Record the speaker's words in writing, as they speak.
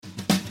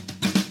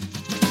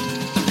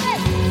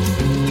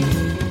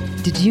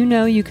Did you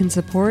know you can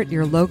support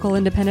your local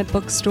independent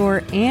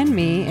bookstore and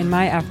me in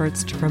my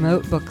efforts to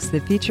promote books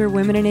that feature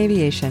women in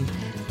aviation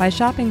by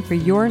shopping for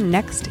your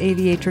next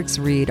Aviatrix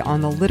read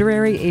on the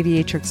Literary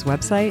Aviatrix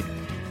website?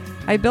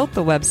 I built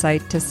the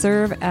website to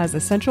serve as a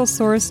central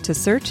source to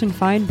search and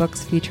find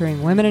books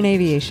featuring women in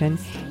aviation,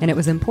 and it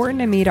was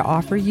important to me to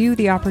offer you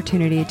the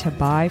opportunity to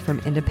buy from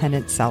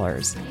independent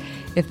sellers.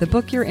 If the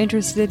book you're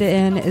interested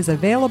in is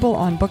available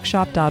on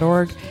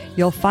bookshop.org,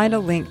 you'll find a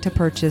link to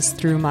purchase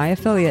through my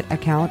affiliate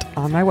account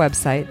on my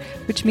website,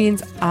 which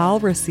means I'll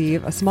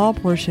receive a small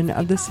portion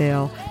of the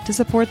sale to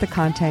support the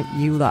content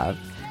you love.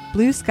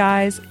 Blue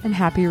skies and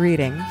happy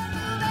reading.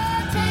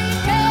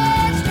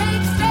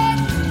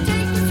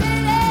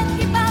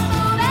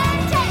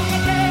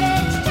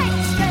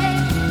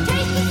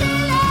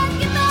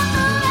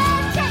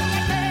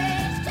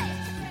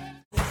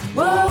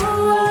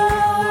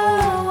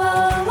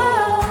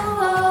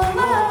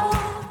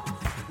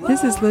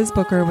 This is Liz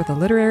Booker with a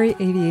Literary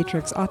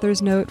Aviatrix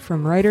author's note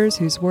from writers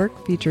whose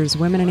work features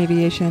women in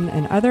aviation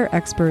and other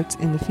experts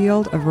in the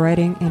field of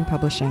writing and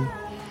publishing.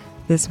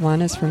 This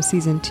one is from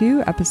Season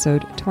 2,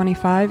 Episode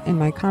 25, in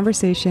my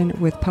conversation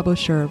with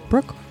publisher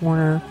Brook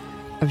Warner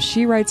of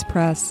SheWrites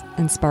Press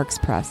and Sparks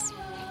Press.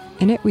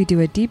 In it, we do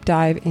a deep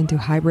dive into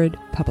hybrid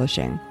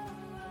publishing.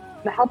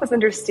 Help us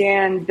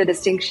understand the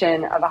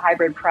distinction of a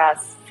hybrid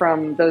press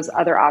from those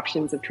other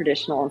options of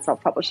traditional and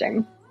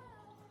self-publishing.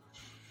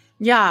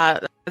 Yeah,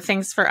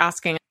 thanks for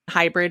asking.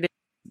 Hybrid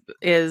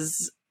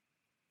is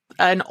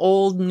an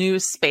old new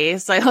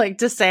space, I like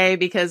to say,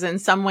 because in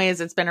some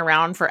ways it's been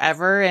around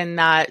forever, and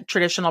that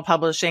traditional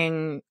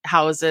publishing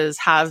houses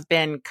have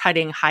been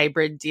cutting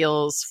hybrid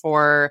deals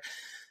for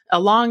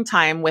a long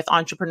time with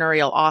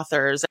entrepreneurial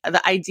authors.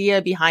 The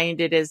idea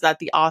behind it is that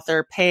the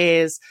author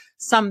pays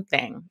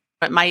something.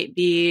 It might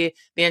be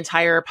the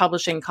entire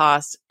publishing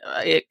cost.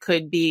 It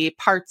could be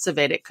parts of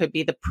it. It could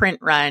be the print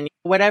run,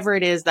 whatever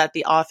it is that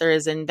the author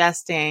is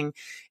investing,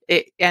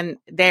 and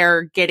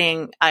they're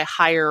getting a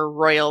higher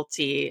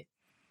royalty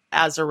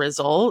as a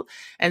result.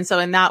 And so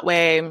in that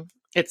way,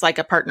 it's like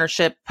a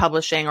partnership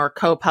publishing or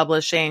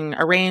co-publishing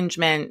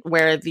arrangement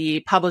where the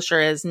publisher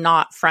is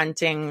not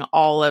fronting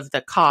all of the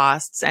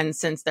costs. And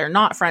since they're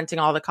not fronting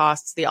all the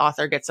costs, the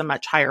author gets a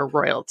much higher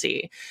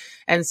royalty.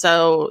 And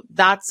so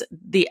that's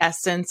the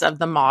essence of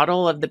the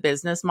model, of the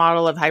business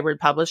model of hybrid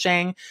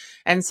publishing.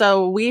 And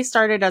so we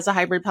started as a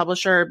hybrid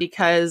publisher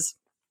because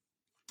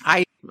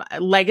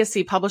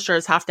legacy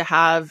publishers have to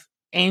have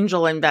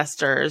angel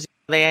investors.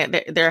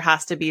 There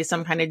has to be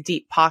some kind of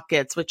deep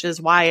pockets, which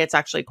is why it's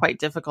actually quite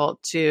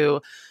difficult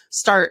to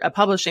start a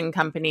publishing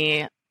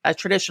company, a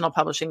traditional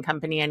publishing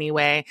company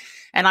anyway.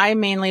 And I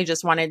mainly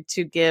just wanted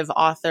to give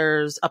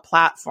authors a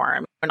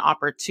platform, an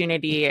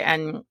opportunity.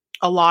 And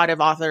a lot of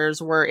authors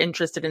were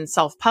interested in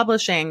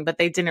self-publishing, but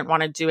they didn't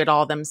want to do it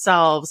all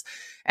themselves.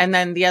 And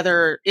then the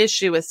other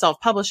issue with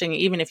self-publishing,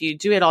 even if you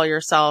do it all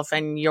yourself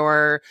and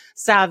you're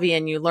savvy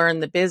and you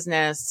learn the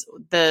business,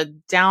 the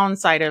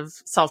downside of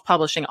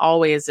self-publishing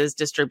always is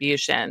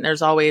distribution.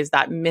 There's always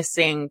that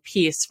missing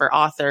piece for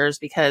authors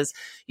because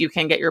you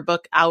can get your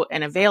book out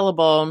and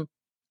available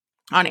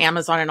on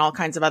Amazon and all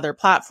kinds of other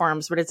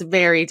platforms, but it's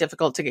very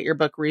difficult to get your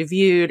book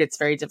reviewed. It's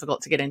very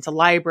difficult to get into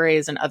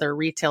libraries and other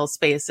retail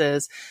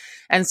spaces.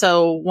 And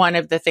so one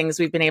of the things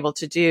we've been able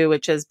to do,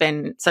 which has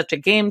been such a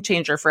game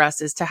changer for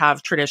us, is to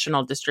have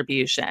traditional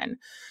distribution.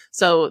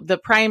 So the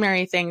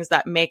primary things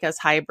that make us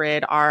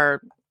hybrid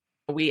are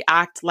we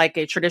act like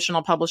a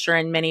traditional publisher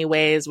in many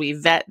ways. We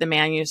vet the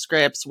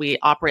manuscripts. We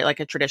operate like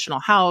a traditional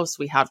house.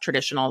 We have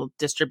traditional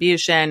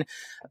distribution.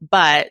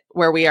 But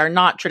where we are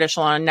not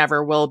traditional and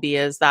never will be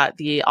is that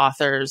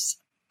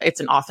it's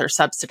an author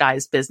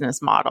subsidized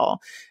business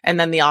model. And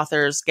then the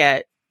authors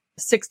get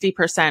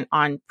 60%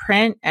 on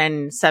print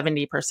and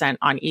 70%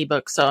 on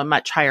ebook. So a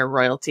much higher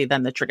royalty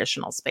than the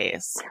traditional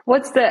space.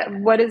 What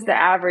is the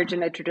average in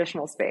the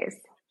traditional space?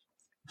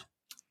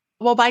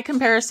 Well, by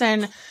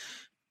comparison,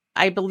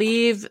 I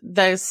believe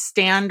the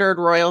standard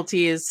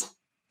royalties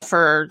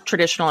for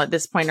traditional at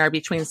this point are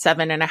between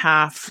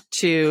 7.5%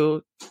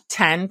 to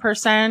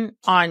 10%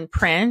 on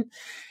print.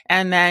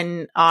 And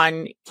then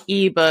on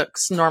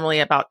ebooks,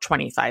 normally about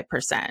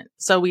 25%.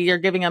 So we are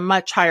giving a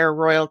much higher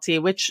royalty,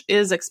 which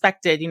is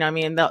expected.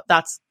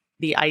 That's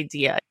the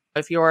idea.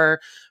 If you're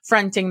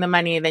fronting the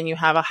money, then you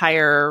have a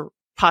higher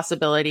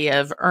possibility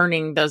of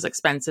earning those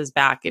expenses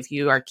back if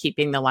you are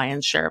keeping the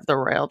lion's share of the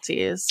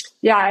royalties.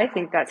 Yeah, I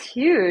think that's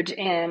huge.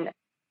 And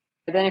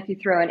then if you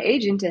throw an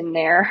agent in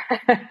there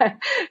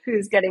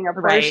who's getting a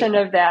portion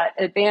of that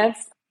advance,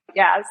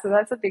 so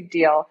that's a big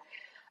deal.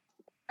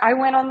 I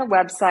went on the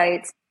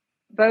websites,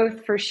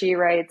 both for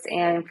SheWrites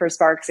and for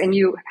Sparks, and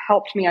you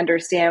helped me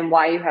understand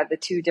why you have the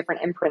two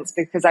different imprints,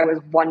 because I was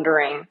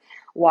wondering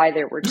why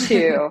there were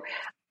two.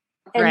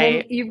 And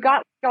then you've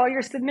got all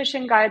your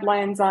submission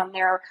guidelines on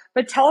there,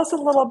 but tell us a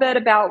little bit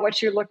about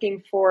what you're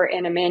looking for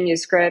in a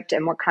manuscript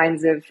and what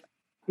kinds of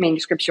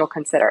manuscripts you'll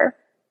consider.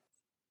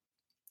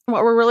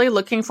 What we're really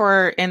looking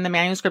for in the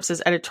manuscripts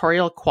is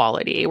editorial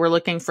quality. We're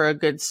looking for a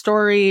good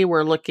story.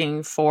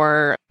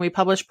 We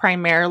publish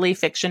primarily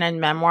fiction and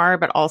memoir,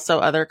 but also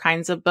other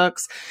kinds of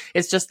books.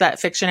 It's just that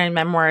fiction and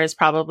memoir is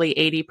probably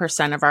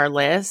 80% of our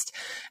list.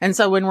 And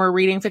so when we're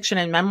reading fiction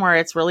and memoir,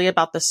 it's really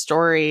about the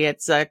story.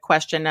 It's a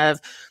question of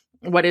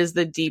what is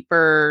the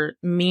deeper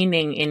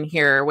meaning in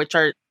here,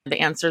 the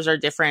answers are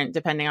different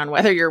depending on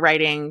whether you're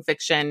writing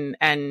fiction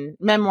and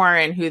memoir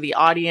and who the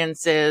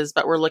audience is,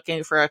 but we're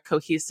looking for a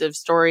cohesive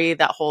story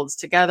that holds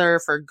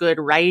together, for good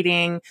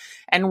writing.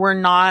 And we're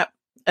not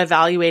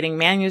evaluating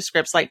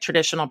manuscripts like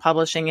traditional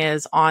publishing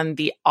is on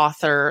the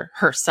author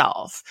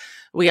herself.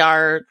 We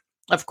are,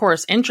 of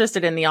course,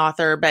 interested in the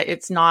author, but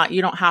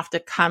you don't have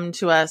to come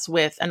to us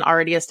with an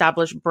already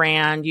established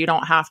brand. You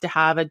don't have to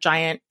have a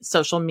giant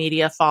social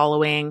media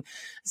following.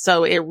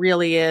 So it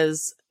really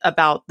is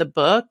about the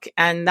book.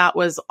 And that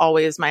was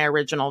always my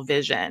original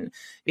vision,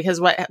 because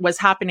what was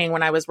happening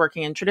when I was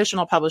working in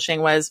traditional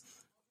publishing was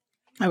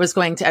I was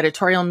going to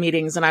editorial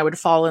meetings and I would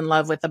fall in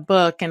love with a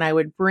book and I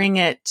would bring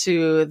it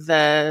to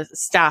the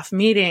staff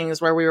meetings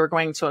where we were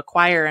going to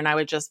acquire, and I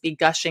would just be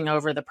gushing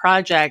over the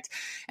project.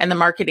 And the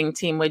marketing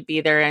team would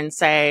be there and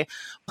say,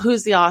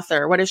 who's the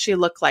author? What does she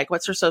look like?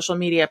 What's her social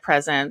media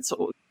presence?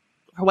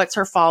 What's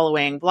her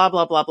following? Blah,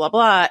 blah, blah, blah,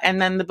 blah.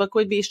 And then the book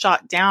would be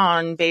shot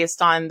down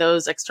based on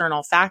those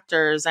external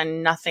factors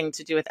and nothing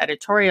to do with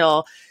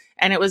editorial.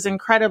 And it was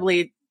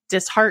incredibly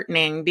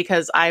disheartening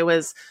because I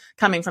was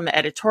coming from the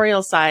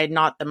editorial side,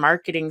 not the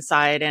marketing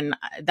side. And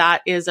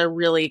that is a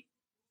really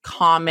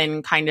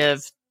common kind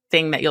of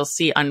thing that you'll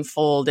see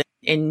unfold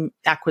in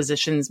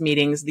acquisitions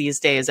meetings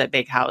these days at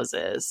big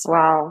houses.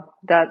 Wow.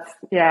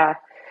 Yeah.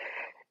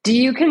 Do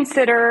you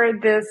consider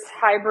this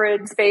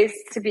hybrid space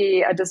to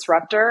be a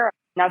disruptor?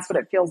 That's what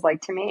it feels like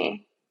to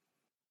me.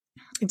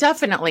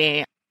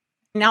 Definitely.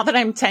 Now that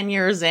I'm 10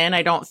 years in,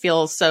 I don't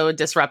feel so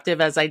disruptive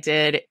as I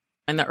did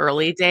in the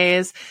early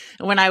days.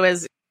 When I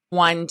was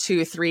 1,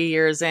 2, 3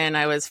 years in,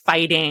 I was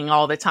fighting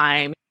all the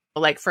time,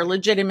 like for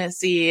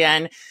legitimacy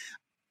and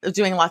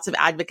doing lots of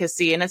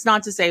advocacy. And it's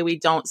not to say we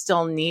don't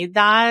still need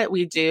that.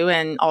 We do.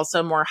 And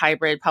also more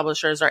hybrid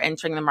publishers are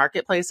entering the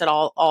marketplace at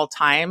all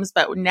times.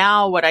 But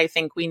now what I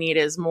think we need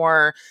is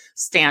more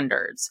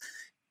standards.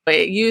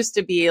 It used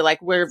to be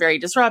like, we're very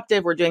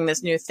disruptive, we're doing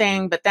this new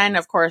thing, but then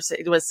of course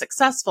it was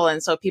successful.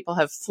 And so people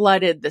have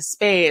flooded the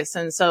space.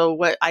 And so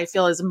what I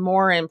feel is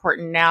more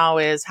important now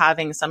is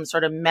having some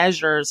sort of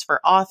measures for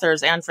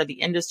authors and for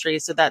the industry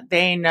so that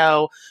they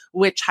know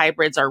which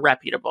hybrids are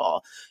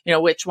reputable,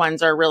 which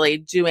ones are really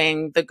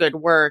doing the good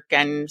work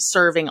and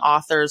serving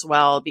authors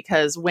well.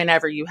 Because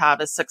whenever you have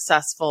a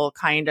successful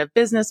kind of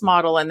business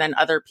model and then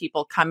other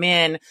people come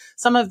in,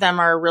 some of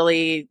them are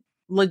really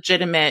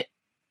legitimate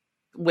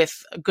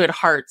with good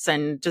hearts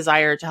and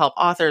desire to help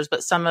authors,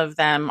 but some of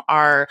them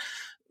are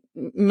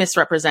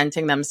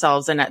misrepresenting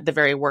themselves and at the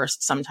very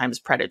worst, sometimes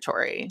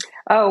predatory.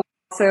 Oh,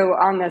 so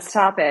on this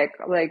topic,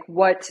 like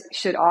what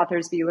should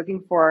authors be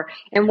looking for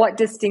and what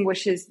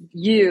distinguishes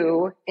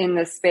you in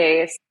this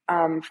space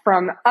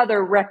from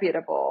other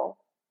reputable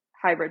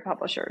hybrid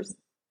publishers?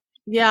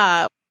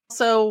 Yeah.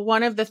 So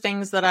one of the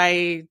things that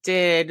I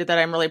did that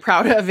I'm really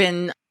proud of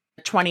in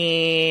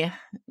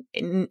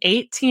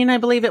 2018, I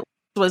believe it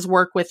was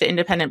work with the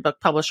Independent Book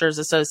Publishers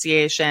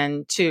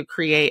Association to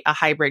create a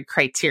hybrid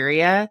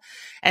criteria.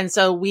 And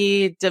so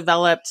we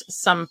developed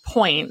some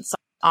points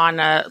on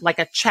a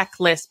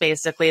checklist,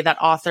 basically, that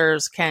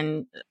authors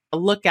can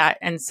look at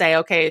and say,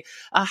 okay,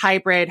 a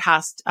hybrid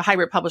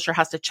publisher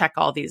has to check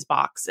all these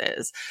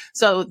boxes.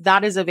 So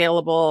that is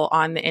available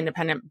on the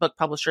Independent Book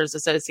Publishers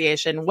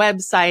Association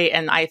website.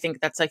 And I think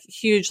that's a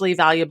hugely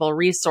valuable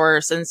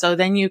resource. And so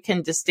then you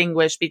can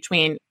distinguish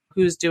between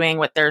who's doing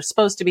what they're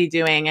supposed to be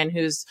doing and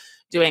who's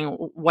doing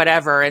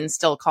whatever and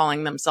still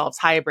calling themselves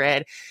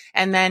hybrid.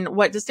 And then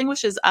what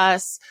distinguishes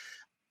us,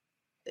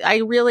 I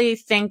really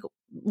think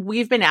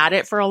we've been at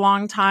it for a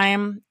long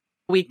time.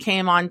 We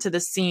came onto the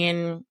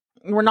scene.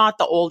 We're not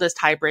the oldest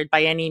hybrid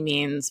by any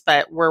means,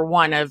 but we're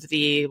one of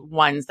the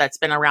ones that's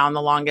been around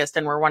the longest,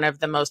 and we're one of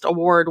the most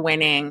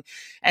award-winning.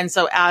 And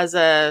so as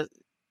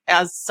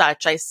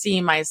such, I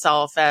see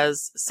myself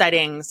as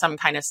setting some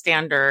kind of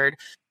standard.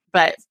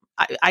 But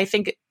I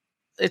think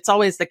it's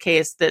always the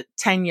case that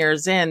 10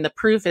 years in, the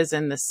proof is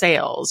in the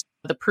sales.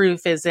 The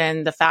proof is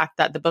in the fact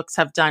that the books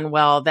have done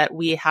well, that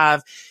we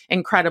have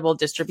incredible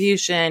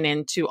distribution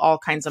into all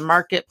kinds of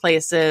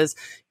marketplaces,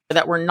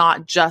 that we're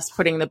not just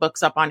putting the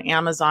books up on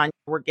Amazon.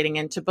 We're getting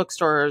into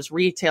bookstores,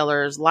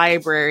 retailers,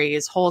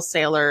 libraries,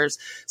 wholesalers.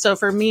 So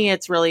for me,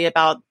 it's really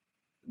about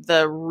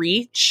the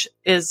reach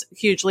is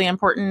hugely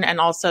important, and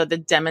also the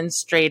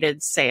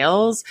demonstrated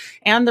sales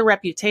and the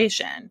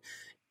reputation.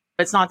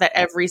 It's not that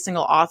every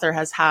single author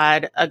has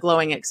had a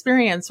glowing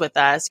experience with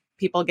us.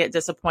 People get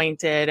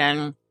disappointed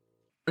and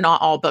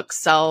not all books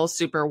sell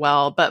super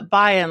well. But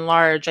by and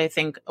large, I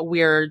think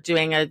we're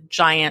doing a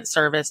giant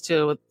service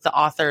to the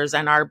authors,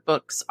 and our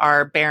books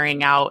are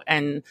bearing out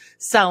and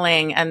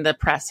selling, and the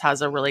press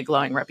has a really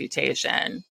glowing reputation.